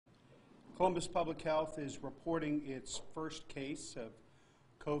Columbus Public Health is reporting its first case of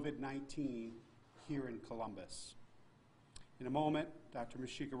COVID-19 here in Columbus. In a moment, Dr.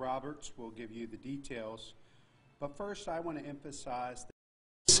 Mashika Roberts will give you the details, but first I want to emphasize that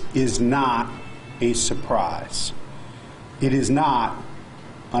this is not a surprise. It is not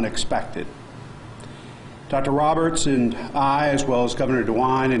unexpected. Dr. Roberts and I, as well as Governor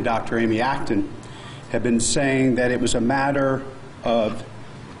DeWine and Dr. Amy Acton, have been saying that it was a matter of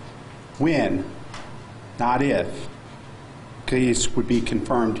when, not if, the case would be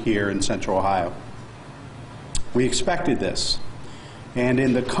confirmed here in Central Ohio. We expected this, and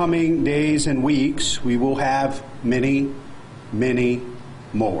in the coming days and weeks, we will have many, many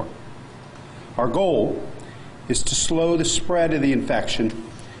more. Our goal is to slow the spread of the infection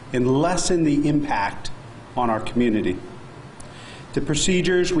and lessen the impact on our community. The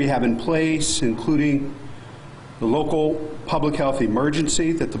procedures we have in place, including the local public health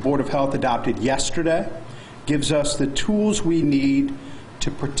emergency that the Board of Health adopted yesterday, gives us the tools we need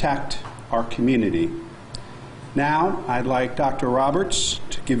to protect our community. Now, I'd like Dr. Roberts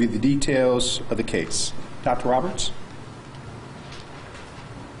to give you the details of the case. Dr. Roberts?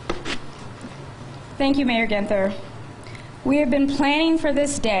 Thank you, Mayor Ginther. We have been planning for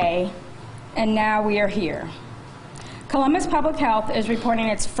this day, and now we are here. Columbus Public Health is reporting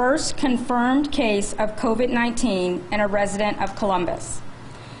its first confirmed case of COVID-19 in a resident of Columbus.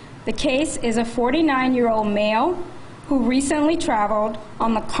 The case is a 49-year-old male who recently traveled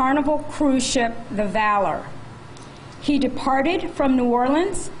on the Carnival cruise ship, the Valor. He departed from New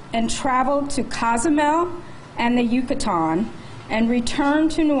Orleans and traveled to Cozumel and the Yucatan and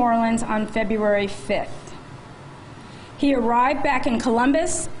returned to New Orleans on February 5th. He arrived back in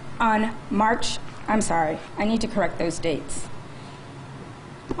Columbus on I need to correct those dates.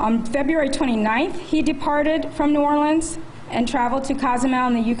 On February 29th, he departed from New Orleans and traveled to Cozumel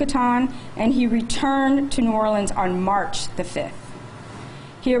in the Yucatan, and he returned to New Orleans on March the 5th.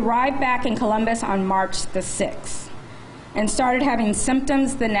 He arrived back in Columbus on March the 6th and started having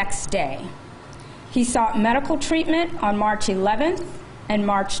symptoms the next day. He sought medical treatment on March 11th and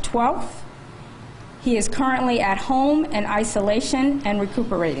March 12th. He is currently at home in isolation and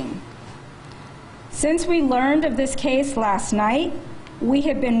recuperating. Since we learned of this case last night, we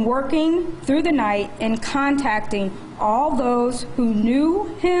have been working through the night and contacting all those who knew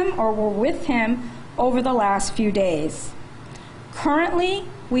him or were with him over the last few days. Currently,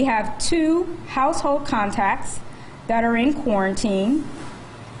 we have 2 household contacts that are in quarantine,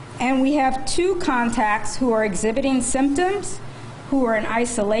 and we have 2 contacts who are exhibiting symptoms, who are in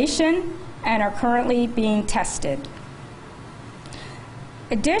isolation, and are currently being tested.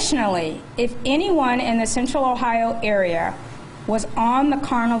 Additionally, if anyone in the Central Ohio area was on the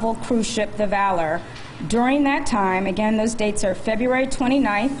Carnival cruise ship, the Valor, during that time, again, those dates are February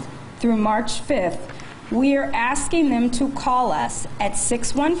 29th through March 5th, we are asking them to call us at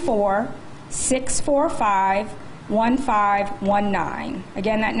 614-645-1519.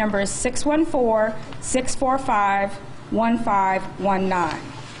 Again, that number is 614-645-1519.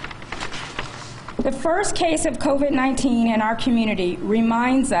 The first case of COVID-19 in our community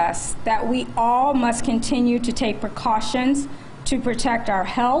reminds us that we all must continue to take precautions to protect our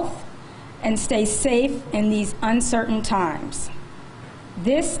health and stay safe in these uncertain times.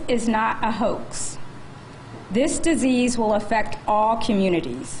 This is not a hoax. This disease will affect all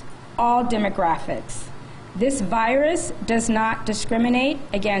communities, all demographics. This virus does not discriminate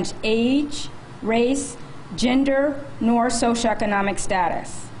against age, race, gender, nor socioeconomic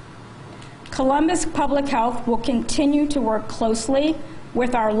status. Columbus Public Health will continue to work closely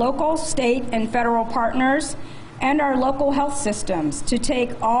with our local, state, and federal partners and our local health systems to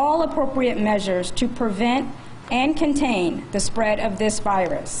take all appropriate measures to prevent and contain the spread of this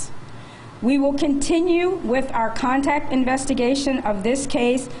virus. We will continue with our contact investigation of this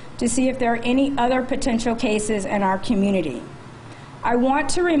case to see if there are any other potential cases in our community. I want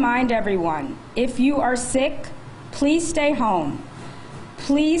to remind everyone, if you are sick, please stay home.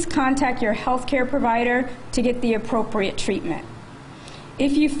 Please contact your healthcare provider to get the appropriate treatment.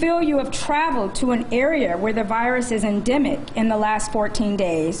 If you feel you have traveled to an area where the virus is endemic in the last 14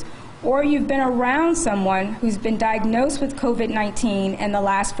 days, or you've been around someone who's been diagnosed with COVID-19 in the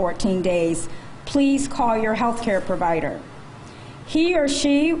last 14 days, please call your healthcare provider. He or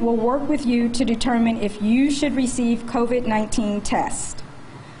she will work with you to determine if you should receive COVID-19 test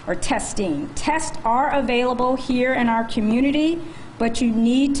or testing. Tests are available here in our community, but you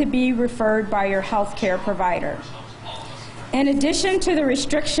need to be referred by your healthcare provider. In addition to the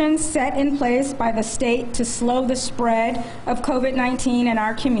restrictions set in place by the state to slow the spread of COVID-19 in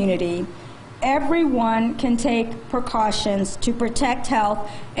our community, Everyone can take precautions to protect health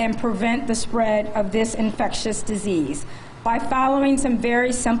and prevent the spread of this infectious disease by following some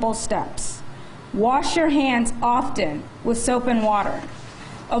very simple steps. Wash your hands often with soap and water.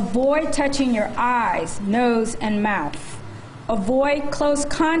 Avoid touching your eyes, nose, and mouth. Avoid close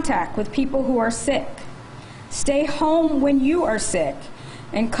contact with people who are sick. Stay home when you are sick,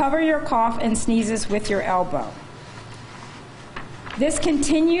 and cover your cough and sneezes with your elbow. This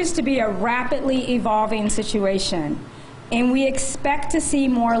continues to be a rapidly evolving situation, and we expect to see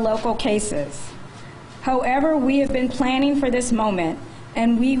more local cases. However, we have been planning for this moment,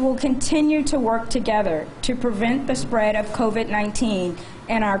 and we will continue to work together to prevent the spread of COVID-19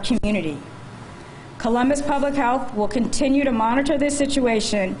 in our community. Columbus Public Health will continue to monitor this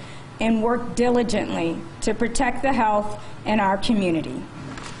situation and work diligently to protect the health in our community.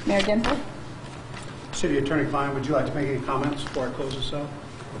 Mayor Ginther? City Attorney Klein, would you like to make any comments before I close this out?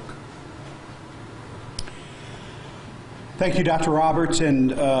 Thank you, Dr. Roberts,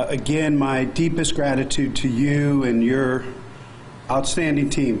 and again, my deepest gratitude to you and your outstanding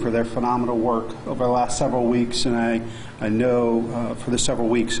team for their phenomenal work over the last several weeks, and I know for the several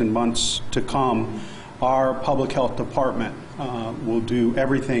weeks and months to come, our public health department will do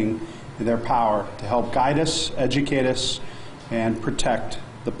everything in their power to help guide us, educate us, and protect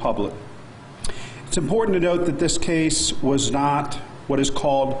the public. It's important to note that this case was not what is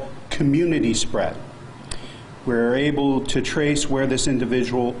called community spread. We're able to trace where this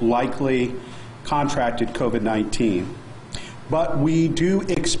individual likely contracted COVID-19. But we do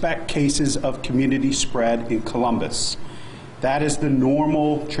expect cases of community spread in Columbus. That is the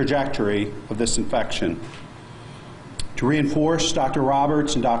normal trajectory of this infection. To reinforce Dr.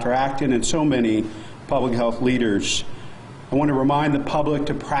 Roberts and Dr. Acton and so many public health leaders, I want to remind the public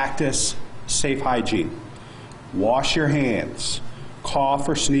to practice safe hygiene. Wash your hands. Cough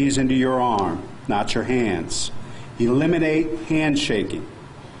or sneeze into your arm, not your hands. Eliminate handshaking.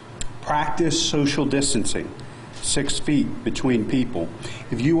 Practice social distancing, 6 feet between people.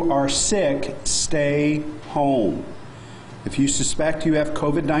 If you are sick, stay home. If you suspect you have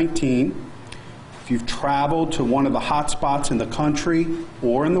COVID-19, if you've traveled to one of the hot spots in the country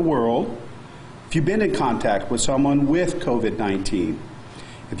or in the world, if you've been in contact with someone with COVID-19,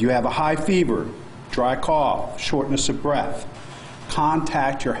 if you have a high fever, dry cough, shortness of breath,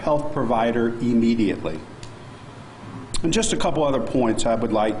 contact your health provider immediately. And just a couple other points I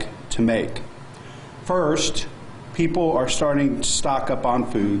would like to make. First, people are starting to stock up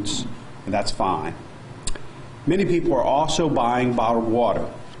on foods, and that's fine. Many people are also buying bottled water.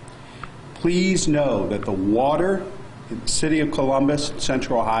 Please know that the water in the city of Columbus,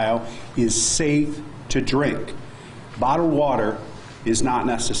 Central Ohio, is safe to drink. Bottled water is not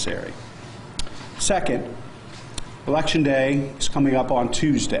necessary. Second, Election Day is coming up on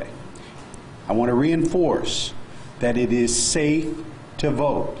Tuesday. I want to reinforce that it is safe to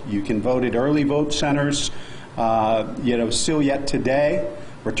vote. You can vote at early vote centers, still yet today.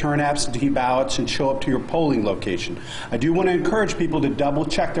 Return absentee ballots and show up to your polling location. I do want to encourage people to double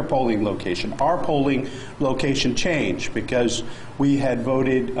check their polling location. Our polling location changed because we had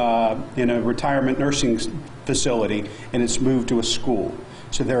voted in a retirement nursing facility and it's moved to a school.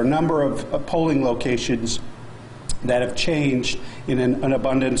 So there are a number of polling locations that have changed in an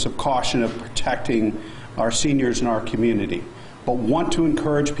abundance of caution of protecting our seniors in our community. But want to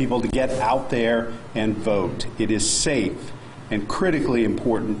encourage people to get out there and vote. It is safe and critically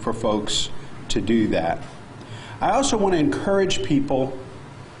important for folks to do that. I also want to encourage people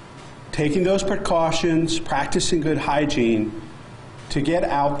taking those precautions, practicing good hygiene, to get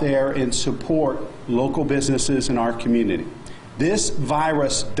out there and support local businesses in our community. This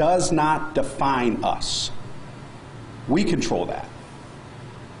virus does not define us. We control that.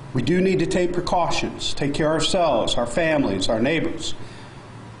 We do need to take precautions, take care of ourselves, our families, our neighbors.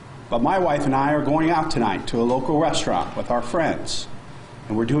 But my wife and I are going out tonight to a local restaurant with our friends,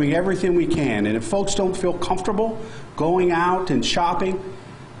 and we're doing everything we can. And if folks don't feel comfortable going out and shopping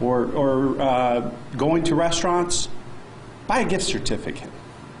or going to restaurants, buy a gift certificate.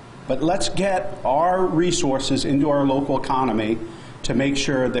 But let's get our resources into our local economy to make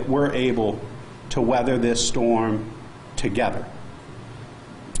sure that we're able to weather this storm together.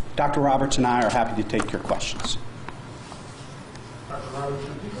 Dr. Roberts and I are happy to take your questions. Dr. Roberts,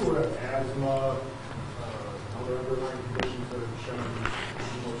 do people who have asthma, other underlying conditions that are shown to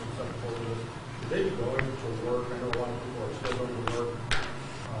be more susceptible to this, should they be going to work? I know a lot of people are still going to work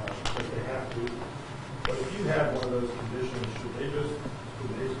because they have to. But if you have one of those conditions, should they just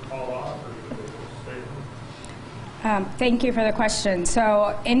call off or should they just stay home? Thank you for the question.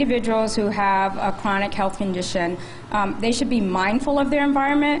 So individuals who have a chronic health condition, they should be mindful of their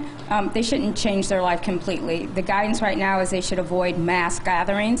environment. They shouldn't change their life completely. The guidance right now is they should avoid mass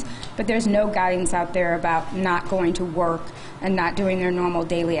gatherings, but there's no guidance out there about not going to work and not doing their normal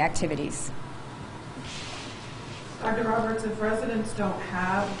daily activities. Dr. Roberts, if residents don't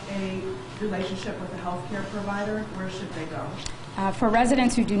have a relationship with a healthcare provider, where should they go? For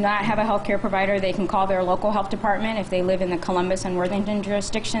residents who do not have a healthcare provider, they can call their local health department. If they live in the Columbus and Worthington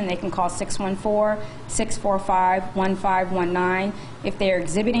jurisdiction, they can call 614-645-1519. If they are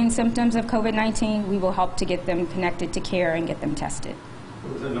exhibiting symptoms of COVID-19, we will help to get them connected to care and get them tested.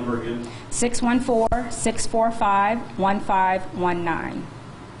 What was that number again? 614-645-1519. And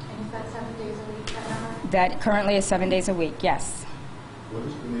is that 7 days a week, that number? That currently is 7 days a week, yes. What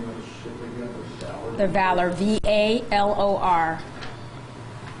is the name of the ship again? The Valor, V-A-L-O-R.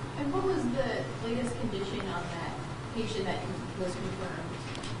 And what was the latest condition on that patient that was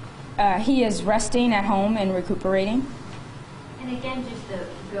confirmed? He is resting at home and recuperating. And again, just to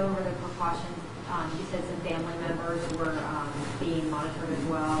go over the precautions, you said some family members were being monitored as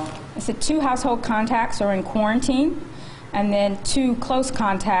well. I said 2 household contacts are in quarantine, and then 2 close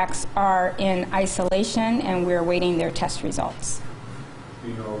contacts are in isolation, and we're awaiting their test results. Do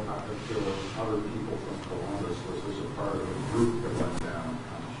you know if there were other people from Columbus? Was this a part of a group that went down on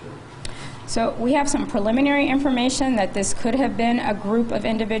the ship? So we have some preliminary information that this could have been a group of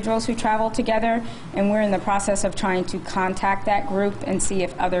individuals who traveled together, and we're in the process of trying to contact that group and see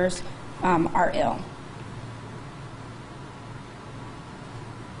if others are ill.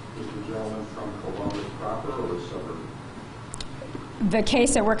 Was the gentleman from Columbus proper or a suburb? The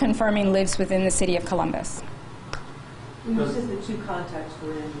case that we're confirming lives within the city of Columbus. When you said the 2 contacts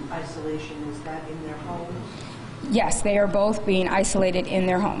were in isolation, is that in their homes? Yes, they are both being isolated in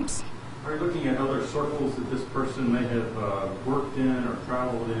their homes. Are you looking at other circles that this person may have worked in or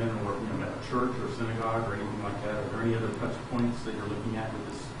traveled in, or at a church or synagogue or anything like that? Are there any other touch points that you're looking at with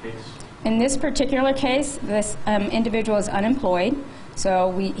this case? In this particular case, this individual is unemployed,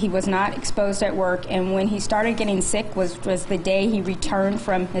 so he was not exposed at work, and when he started getting sick was the day he returned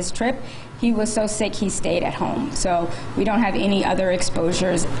from his trip. He was so sick he stayed at home. So we don't have any other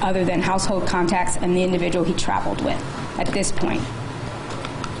exposures other than household contacts and the individual he traveled with at this point.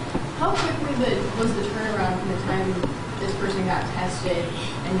 How quickly was the turnaround from the time this person got tested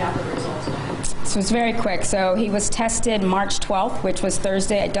and got the results back? So it's very quick. So he was tested March 12th, which was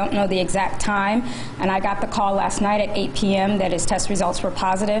Thursday. I don't know the exact time. And I got the call last night at 8 p.m. that his test results were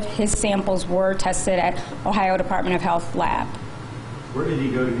positive. His samples were tested at Ohio Department of Health lab. Where did he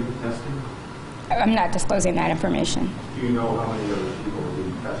go to get the testing? I'm not disclosing that information. Do you know how many other people are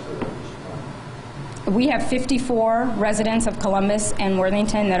being tested at this point? We have 54 residents of Columbus and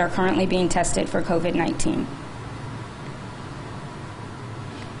Worthington that are currently being tested for COVID-19.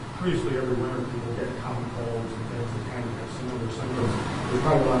 Previously, every winter, people get common colds and things that kind of have similar symptoms. There's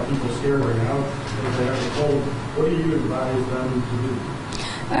probably a lot of people scared right now if they have a cold. What do you advise them to do?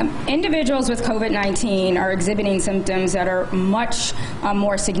 Individuals with COVID-19 are exhibiting symptoms that are much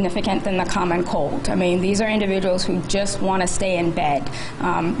more significant than the common cold. I mean, these are individuals who just want to stay in bed.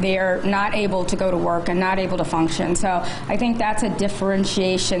 They are not able to go to work and not able to function. So I think that's a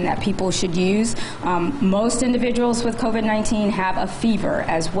differentiation that people should use. Most individuals with COVID-19 have a fever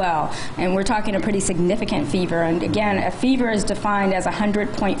as well, and we're talking a pretty significant fever. And again, a fever is defined as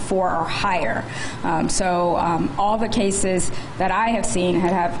 100.4 or higher. All the cases that I have seen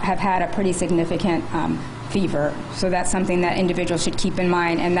have had a pretty significant fever. So that's something that individuals should keep in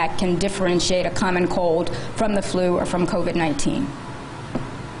mind, and that can differentiate a common cold from the flu or from COVID-19.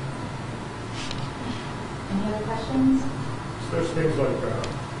 Any other questions? There's things like,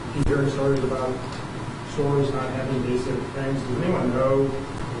 you hear stories about stores not having basic things. Does anyone know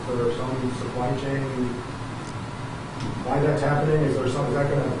if there are some supply chain, why that's happening? Is that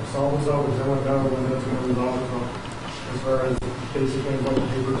going to solve itself? Does anyone know when that's going to resolve itself? As far as basic things like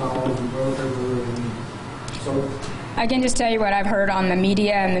paper towels and toilet paper and soap? I can just tell you what I've heard on the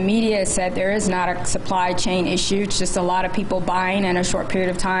media, and the media said there is not a supply chain issue. It's just a lot of people buying in a short period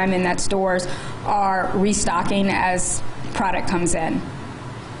of time, and that stores are restocking as product comes in.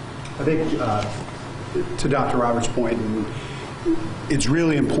 I think to Dr. Roberts' point, it's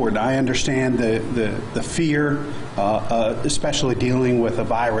really important. I understand the fear, especially dealing with a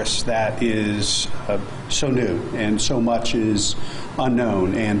virus that is so new and so much is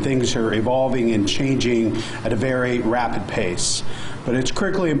unknown, and things are evolving and changing at a very rapid pace. But it's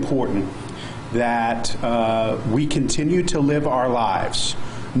critically important that we continue to live our lives,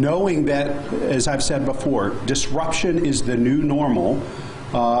 knowing that, as I've said before, disruption is the new normal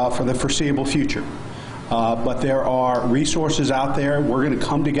for the foreseeable future. But there are resources out there. We're going to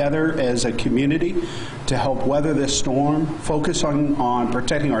come together as a community to help weather this storm, focus on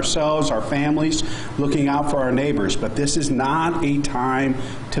protecting ourselves, our families, looking out for our neighbors. But this is not a time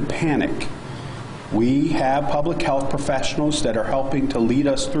to panic. We have public health professionals that are helping to lead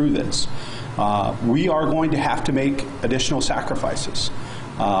us through this. We are going to have to make additional sacrifices,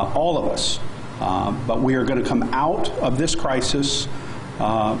 all of us. But we are going to come out of this crisis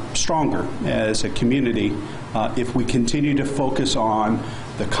stronger as a community if we continue to focus on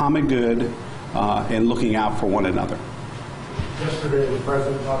the common good and looking out for one another. Yesterday, the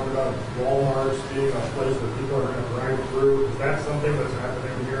president talked about Walmart being a place that people are going to drive through. Is that something that's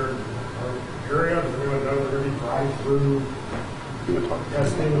happening here in our area? Does anyone know they're going to be drive-through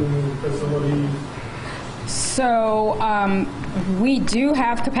testing facilities? So we do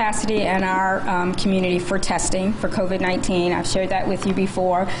have capacity in our community for testing for COVID-19. I've shared that with you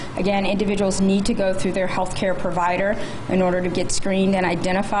before. Again, individuals need to go through their healthcare provider in order to get screened and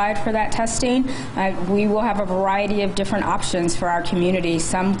identified for that testing. We will have a variety of different options for our community.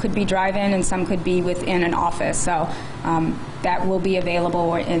 Some could be drive-in and some could be within an office. So that will be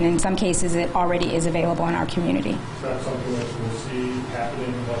available, and in some cases it already is available in our community. Is that something that we'll see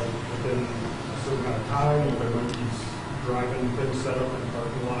happening within a certain amount of time? Are there going to be driving things set up in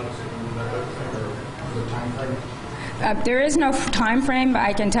parking lots and that type of thing, or is there a time frame? There is no time frame, but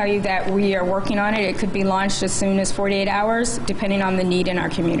I can tell you that we are working on it. It could be launched as soon as 48 hours, depending on the need in our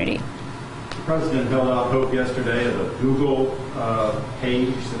community. The president held out hope yesterday of a Google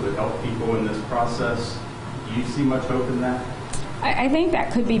page that would help people in this process. Do you see much hope in that? I think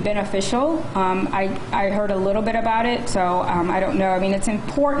that could be beneficial. I heard a little bit about it, so I don't know. I mean, it's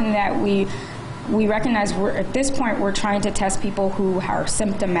important that we recognize at this point we're trying to test people who are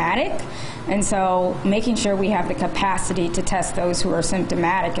symptomatic, and so making sure we have the capacity to test those who are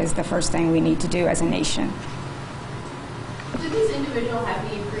symptomatic is the first thing we need to do as a nation. Do these individuals have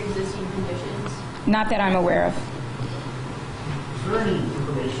any pre-existing conditions? Not that I'm aware of. Is there any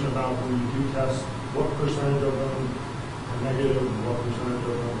information about when you do test, what percentage of them are negative and what percentage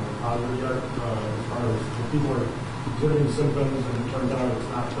of them are positive yet, as far as if people are exhibiting symptoms and it turns out it's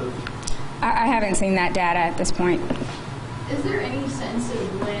not the... I haven't seen that data at this point. Is there any sense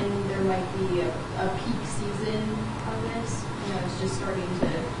of when there might be a peak season of this? You know, it's just starting to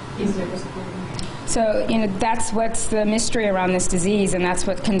get noticeable. So, that's what's the mystery around this disease, and that's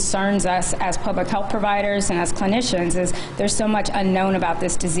what concerns us as public health providers and as clinicians, is there's so much unknown about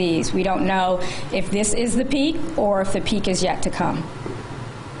this disease. We don't know if this is the peak or if the peak is yet to come.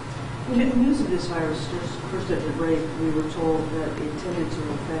 In the news of this virus, first at the break, we were told that it tended to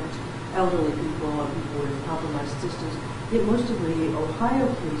affect elderly people and people with compromised systems. Yet most of the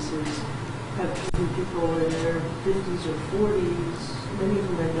Ohio cases have been people in their 50s or 40s, many of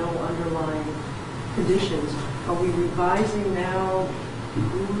them had no underlying conditions. Are we revising now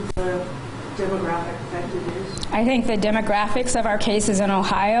who the demographic affected is? I think the demographics of our cases in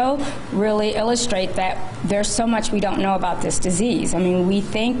Ohio really illustrate that there's so much we don't know about this disease. I mean, we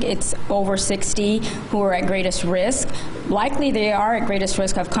think it's over 60 who are at greatest risk. Likely they are at greatest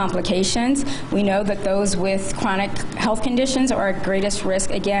risk of complications. We know that those with chronic health conditions are at greatest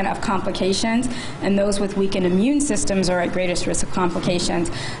risk, again, of complications, and those with weakened immune systems are at greatest risk of complications.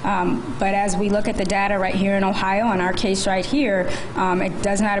 But as we look at the data right here in Ohio, in our case right here, it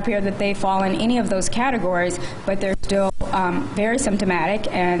does not appear that they fall in any of those categories, but they're still very symptomatic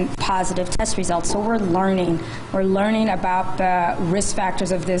and positive test results. So we're learning. We're learning about the risk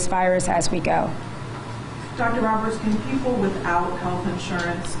factors of this virus as we go. Dr. Roberts, can people without health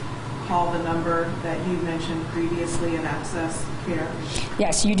insurance call the number that you mentioned previously and access care?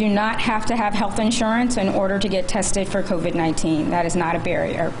 Yes, you do not have to have health insurance in order to get tested for COVID-19. That is not a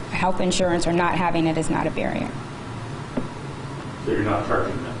barrier. Health insurance or not having it is not a barrier. So you're not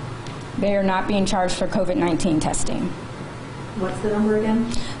charging them? They are not being charged for COVID-19 testing. What's the number again?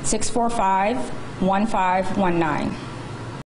 645-1519.